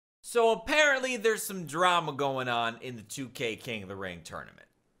So apparently there's some drama going on in the 2K King of the Ring tournament.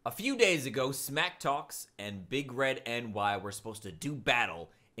 A few days ago, SmackTalks and BigRedNY were supposed to do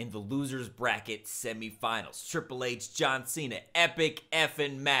battle in the losers bracket semifinals. Triple H, John Cena, epic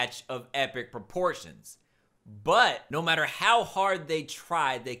effing match of epic proportions. But no matter how hard they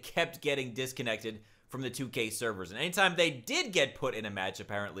tried, they kept getting disconnected from the 2K servers. And anytime they did get put in a match,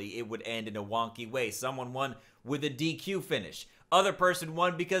 apparently, it would end in a wonky way. Someone won with a DQ finish. Other person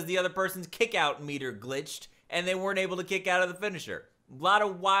won because the other person's kick-out meter glitched and they weren't able to kick out of the finisher. A lot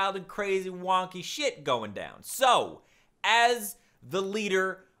of wild and crazy wonky shit going down. So, as the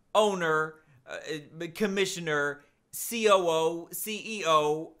leader, owner, commissioner, COO,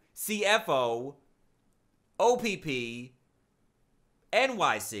 CEO, CFO, OPP,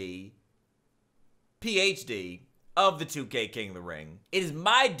 NYC, PhD of the 2K King of the Ring, it is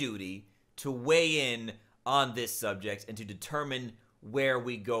my duty to weigh in on this subject and to determine where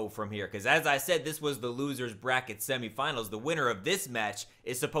we go from here. Because as I said, this was the losers bracket semifinals. The winner of this match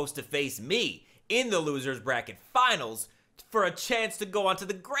is supposed to face me in the losers bracket finals for a chance to go on to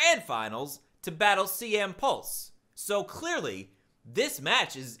the grand finals to battle CM Pulse. So clearly, this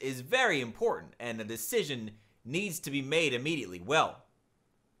match is very important and a decision needs to be made immediately. Well,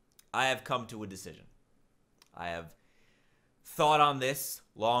 I have come to a decision. I have thought on this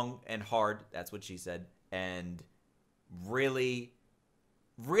long and hard, that's what she said, and really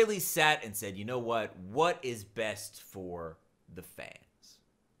sat and said, you know what is best for the fans?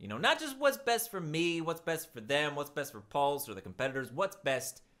 You know, not just what's best for me, what's best for them, what's best for Pulse or the competitors, what's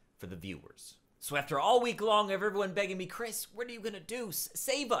best for the viewers. So after all week long of everyone begging me, Chris, what are you going to do?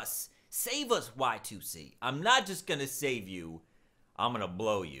 Save us. Save us, Y2C. I'm not just going to save you. I'm going to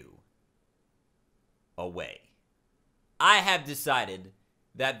blow you away. I have decided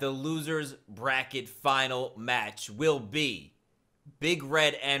that the losers bracket final match will be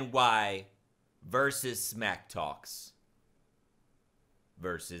BigRedNY versus SmackTalks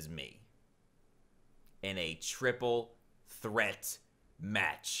versus me in a triple threat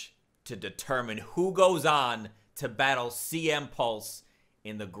match to determine who goes on to battle CM Pulse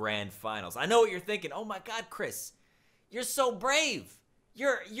in the grand finals. I know what you're thinking. Oh my God, Chris, you're so brave.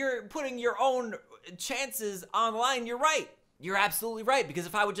 You're putting your own chances online. You're right. You're absolutely right. Because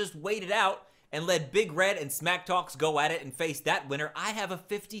if I would just wait it out and let Big Red and SmackTalks go at it and face that winner, I have a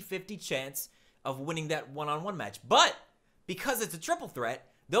 50-50 chance of winning that one-on-one match. But because it's a triple threat,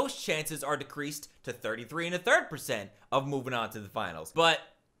 those chances are decreased to 33 1/3% of moving on to the finals. But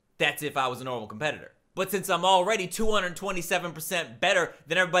that's if I was a normal competitor. But since I'm already 227% better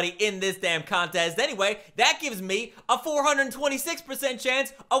than everybody in this damn contest anyway, that gives me a 426%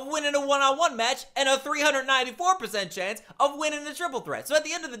 chance of winning a one-on-one match and a 394% chance of winning the triple threat. So at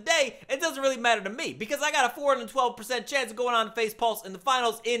the end of the day, it doesn't really matter to me because I got a 412% chance of going on to face Pulse in the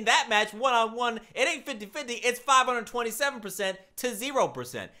finals in that match one-on-one. It ain't 50-50, it's 527% to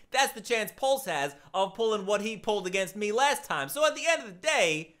 0%. That's the chance Pulse has of pulling what he pulled against me last time. So at the end of the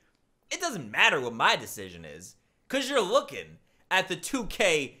day, it doesn't matter what my decision is, because you're looking at the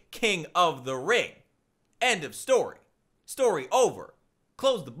 2K King of the Ring. End of story. Story over.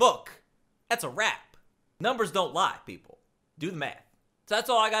 Close the book. That's a wrap. Numbers don't lie, people. Do the math. So that's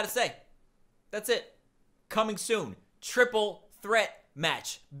all I gotta say. That's it. Coming soon. Triple threat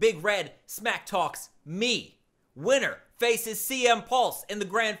match. Big Red, SmackTalks, me. Winner faces CM Pulse in the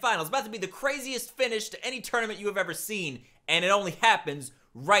grand finals. About to be the craziest finish to any tournament you have ever seen, and it only happens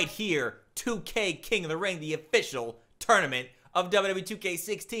right here, 2K King of the Ring, the official tournament of WWE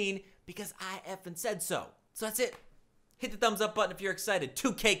 2K16, because I effing said so. So that's it. Hit the thumbs up button if you're excited.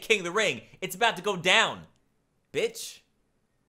 2K King of the Ring. It's about to go down, bitch.